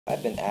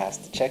I've been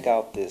asked to check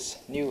out this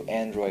new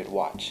Android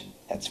watch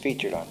that's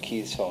featured on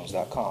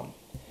keysphones.com.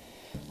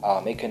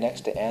 It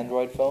connects to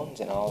Android phones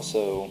and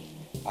also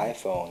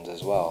iPhones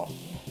as well,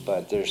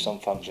 but there's some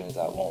functions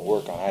that won't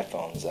work on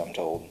iPhones, I'm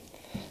told.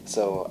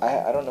 So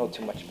I don't know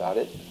too much about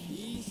it,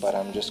 but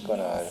I'm just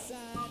gonna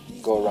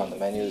go around the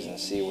menus and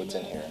see what's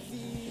in here.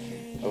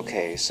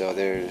 Okay, so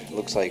there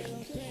looks like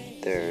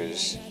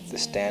there's the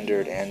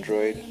standard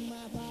Android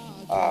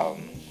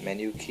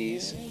menu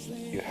keys.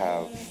 You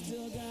have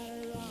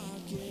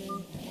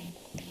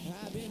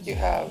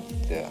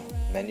the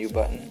menu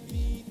button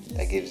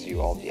that gives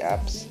you all the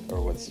apps,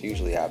 or what's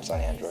usually apps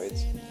on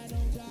Androids.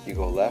 You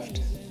go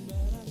left,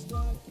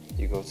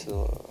 you go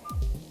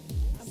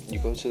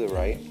to the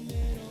right,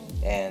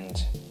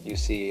 and you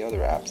see other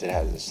apps. It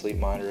has a sleep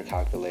monitor,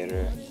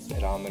 calculator,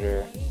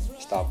 pedometer,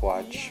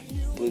 stopwatch,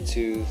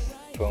 Bluetooth,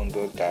 phone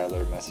book,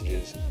 dialer,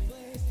 messages,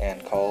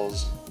 and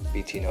calls,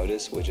 BT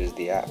Notice, which is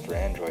the app for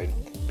Android,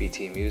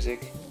 BT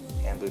Music,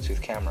 and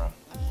Bluetooth camera.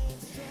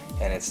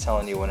 And it's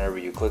telling you whenever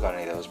you click on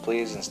any of those,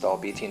 please install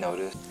BT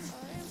Notice.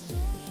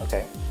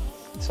 Okay,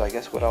 so I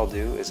guess what I'll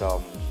do is I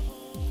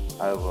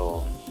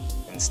will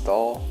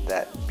install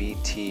that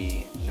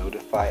BT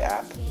Notify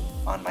app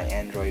on my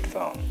Android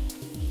phone.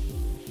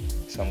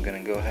 So I'm going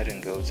to go ahead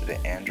and go to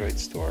the Android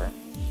store,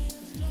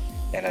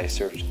 and I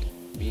searched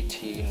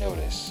BT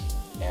Notice,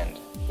 and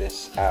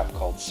this app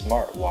called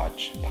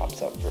Smartwatch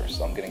pops up first,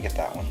 so I'm going to get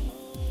that one.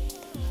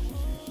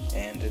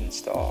 And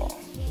install.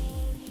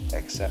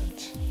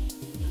 Accept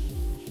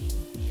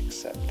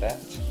that.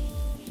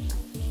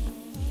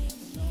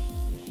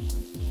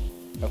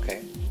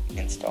 Okay,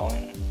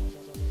 installed.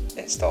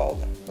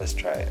 Let's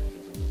try it.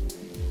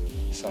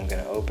 So I'm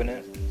going to open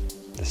it.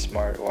 The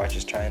smartwatch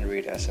is trying to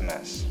read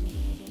SMS.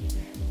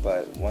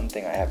 But one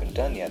thing I haven't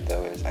done yet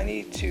though is I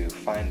need to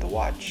find the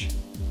watch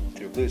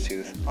through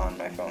Bluetooth on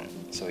my phone.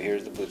 So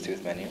here's the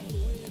Bluetooth menu,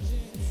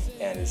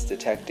 and it's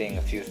detecting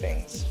a few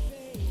things.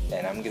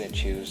 And I'm going to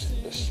choose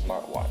the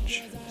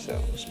smartwatch. So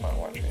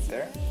smartwatch right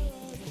there.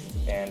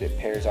 And it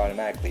pairs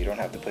automatically. You don't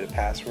have to put a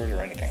password or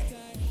anything.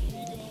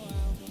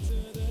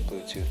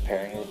 Bluetooth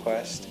pairing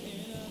request.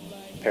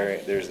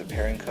 There's the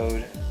pairing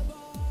code,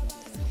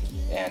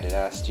 and it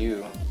asked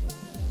you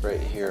right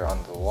here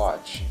on the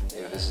watch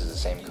if this is the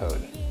same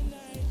code.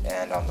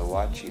 And on the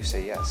watch you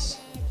say yes.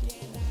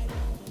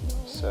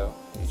 So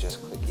you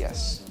just click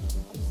yes.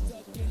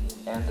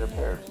 And they're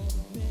paired.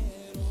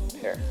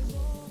 Pair.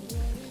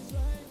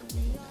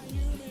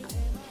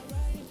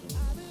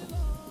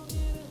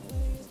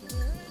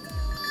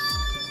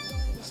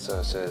 So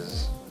it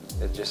says,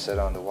 it just said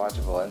on the watch,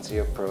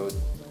 Valencia Pro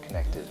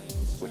connected,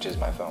 which is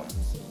my phone.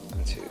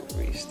 And to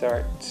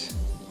restart,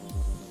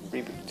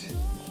 reboot.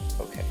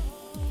 Okay.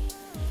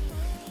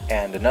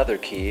 And another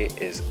key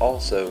is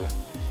also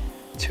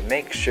to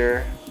make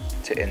sure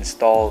to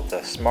install the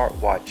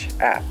smartwatch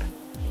app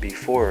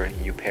before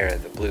you pair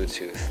the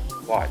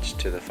Bluetooth watch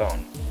to the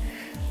phone.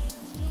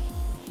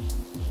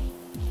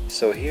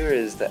 So here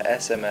is the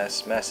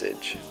SMS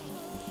message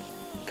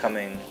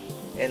coming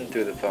in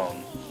through the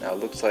phone. Now it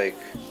looks like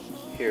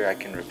here I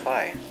can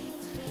reply.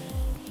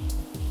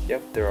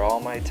 Yep, there are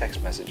all my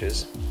text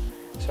messages.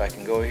 So I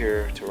can go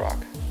here to rock.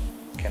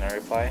 Can I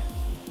reply?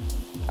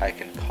 I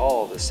can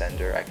call the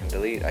sender, I can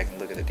delete, I can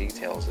look at the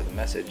details of the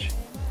message.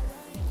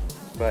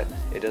 But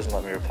it doesn't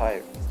let me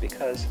reply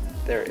because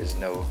there is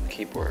no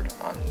keyboard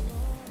on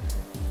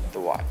the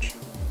watch.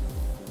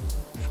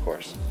 Of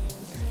course.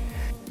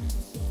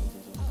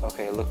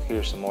 Okay, look,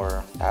 here's some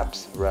more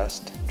apps.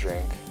 Rest,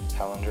 drink,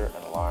 calendar,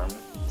 and alarm,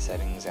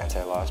 settings,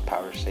 anti-loss,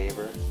 power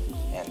saver,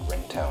 and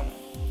ringtone.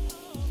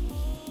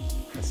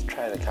 Let's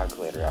try the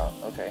calculator out.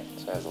 Okay,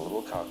 so it has a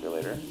little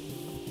calculator.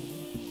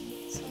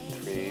 It's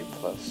 3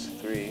 plus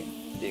 3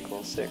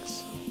 equals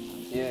 6.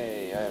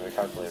 Yay, I have a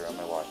calculator on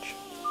my watch.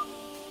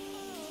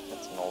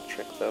 That's an old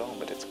trick though,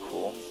 but it's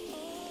cool.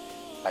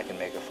 I can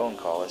make a phone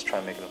call. Let's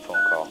try making a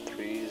phone call.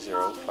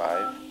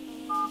 305.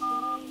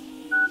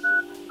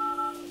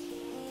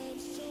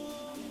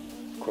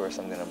 Of course,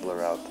 I'm going to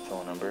blur out the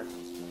phone number.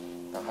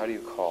 Now, how do you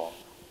call?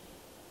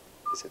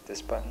 Is it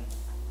this button?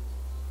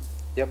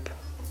 Yep.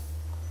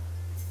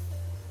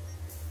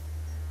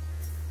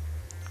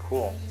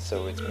 Cool.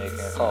 So it's making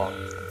a call.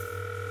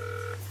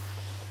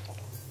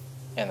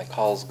 And the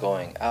call's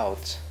going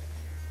out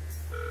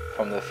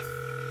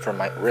from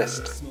my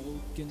wrist.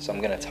 So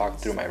I'm going to talk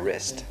through my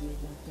wrist.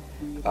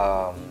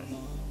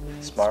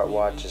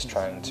 Smartwatch is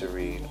trying to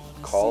read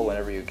call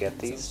whenever you get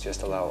these.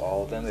 Just allow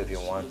all of them if you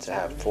want to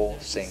have full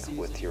sync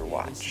with your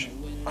watch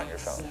on your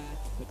phone.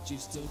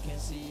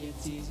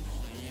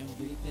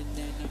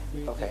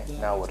 Okay,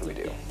 now what do we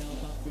do?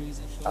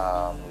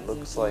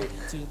 Looks like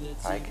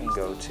I can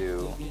go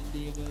to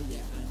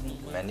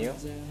menu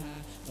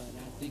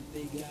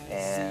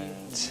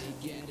and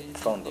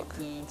phone book.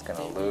 It's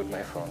gonna load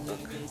my phone book.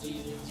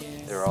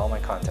 There are all my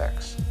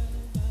contacts.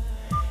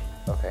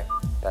 Okay,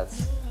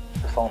 that's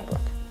the phone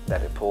book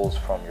that it pulls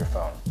from your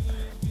phone.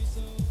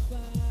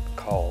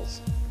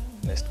 Calls,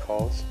 missed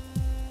calls.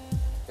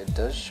 It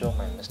does show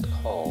my missed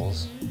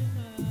calls.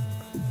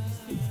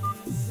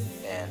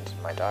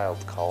 my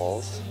dialed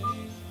calls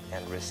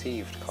and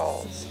received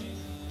calls.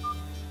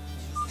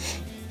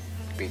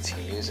 BT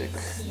Music.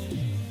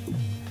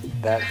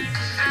 That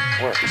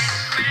works.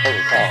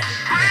 Holy cow.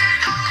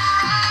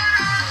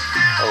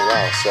 Oh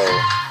wow, so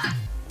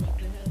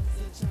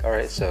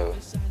alright, so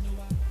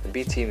the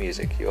BT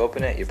Music, you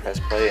open it, you press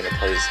play, and it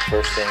plays the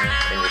first thing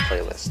in your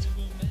playlist.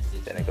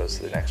 Then it goes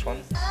to the next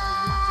one.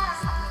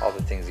 All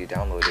the things you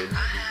downloaded.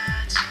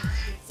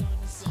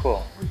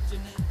 Cool.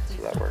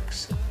 So that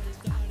works.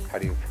 How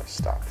do you press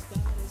stop?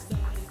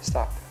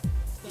 Stop.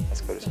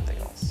 Let's go to something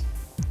else.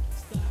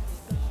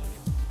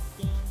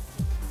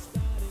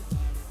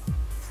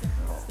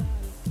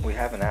 We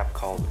have an app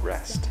called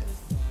Rest.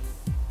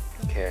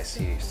 Okay, I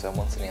see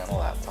someone sitting on a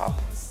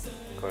laptop.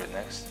 Go to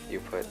next, you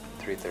put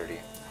 3:30.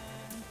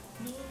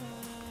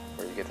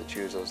 Or you get to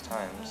choose those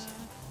times.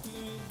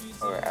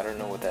 Alright, I don't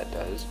know what that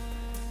does,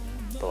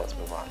 but let's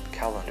move on.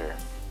 Calendar.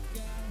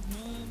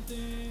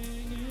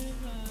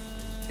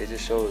 It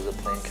just shows a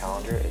plain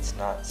calendar. It's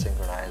not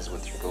synchronized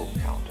with your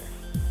Google Calendar.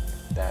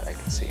 That I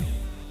can see.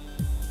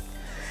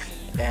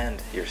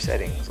 And your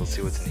settings, let's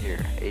see what's in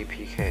here.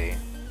 APK,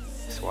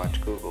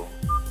 Swatch Google,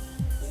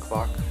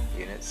 clock,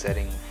 unit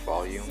setting,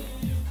 volume,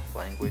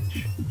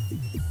 language,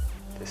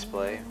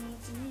 display,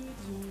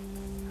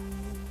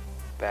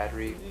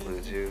 battery,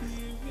 Bluetooth,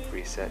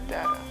 reset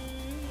data.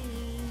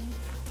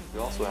 We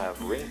also have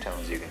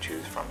ringtones you can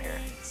choose from here.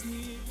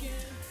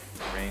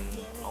 Ring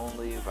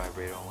only,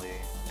 vibrate only,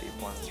 beep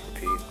once,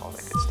 repeat, all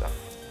that good stuff.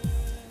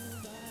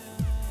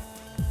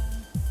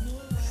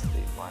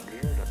 Sleep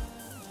monitor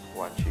to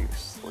watch you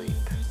sleep.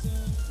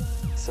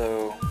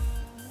 So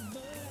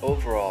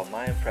overall,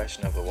 my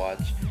impression of the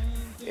watch,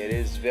 it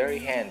is very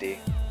handy,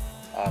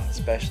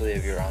 especially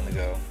if you're on the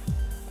go.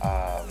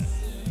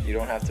 You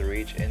don't have to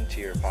reach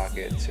into your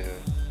pocket to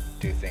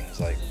do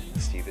things like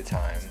see the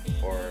time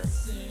or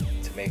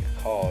to make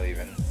a call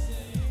even.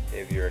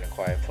 If you're in a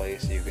quiet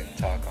place, you can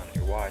talk on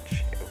your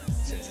watch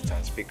since it's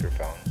on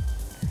speakerphone.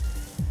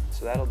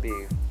 So that'll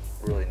be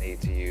really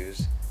neat to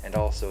use. And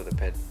also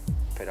the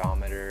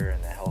pedometer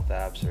and the health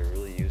apps are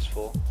really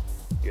useful.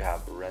 You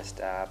have a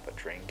rest app, a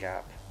drink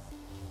app.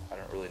 I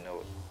don't really know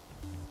what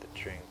the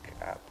drink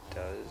app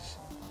does.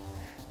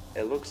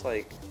 It looks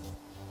like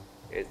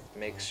it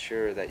makes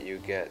sure that you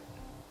get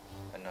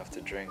enough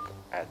to drink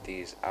at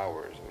these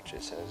hours, which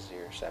it says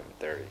here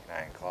 7:30,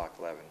 9 o'clock,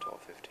 11,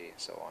 12:50,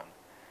 so on.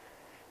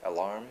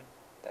 Alarm,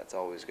 that's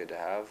always good to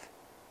have,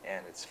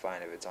 and it's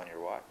fine if it's on your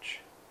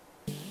watch.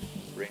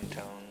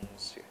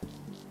 Ringtones,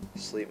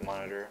 sleep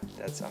monitor,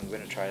 I'm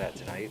going to try that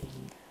tonight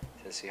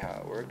to see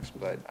how it works,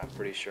 but I'm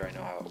pretty sure I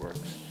know how it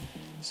works.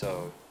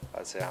 So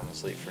let's say I'm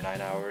asleep for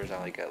 9 hours, I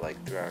only get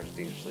like 3 hours of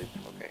deep sleep.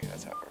 Okay,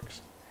 that's how it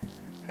works.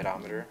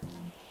 Pedometer.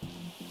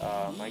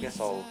 I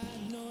guess I'll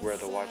wear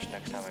the watch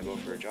next time I go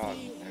for a jog.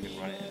 I can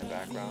run it in the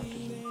background,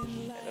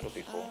 and that'll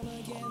be cool.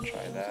 I'll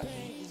try that.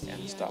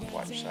 And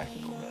stopwatch so I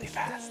can go really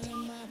fast,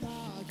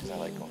 because I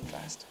like going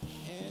fast.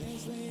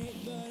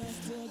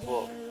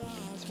 Well,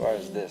 as far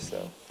as this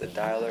though, the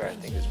dialer I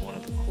think is one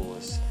of the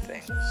coolest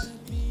things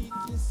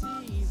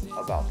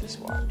about this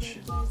watch,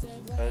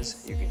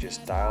 because you can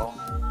just dial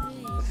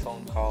the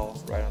phone call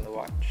right on the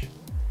watch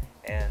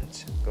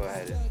and go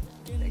ahead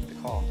and make the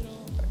call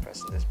by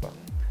pressing this button.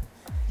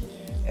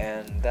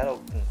 And that'll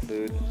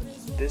conclude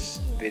this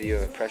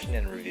video impression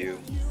and review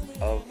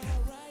of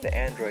the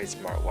Android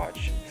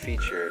smartwatch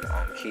featured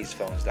on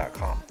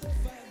keysphones.com.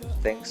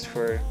 Thanks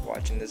for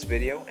watching this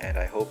video, and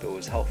I hope it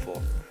was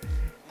helpful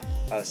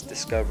us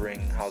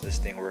discovering how this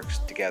thing works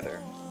together.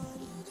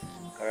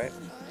 Alright,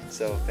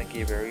 so thank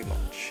you very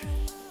much,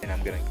 and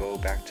I'm gonna go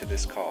back to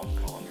this call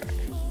him back.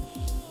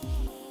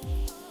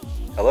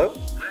 Hello?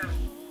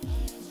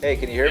 Hey,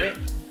 can you hear me?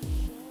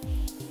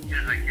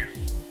 Yes, I can.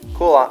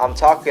 Cool, I'm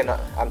talking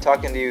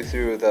to you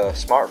through the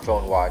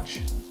smartphone watch.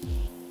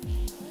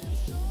 Is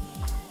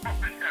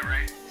that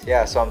right?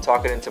 Yeah, so I'm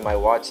talking into my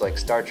watch like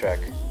Star Trek.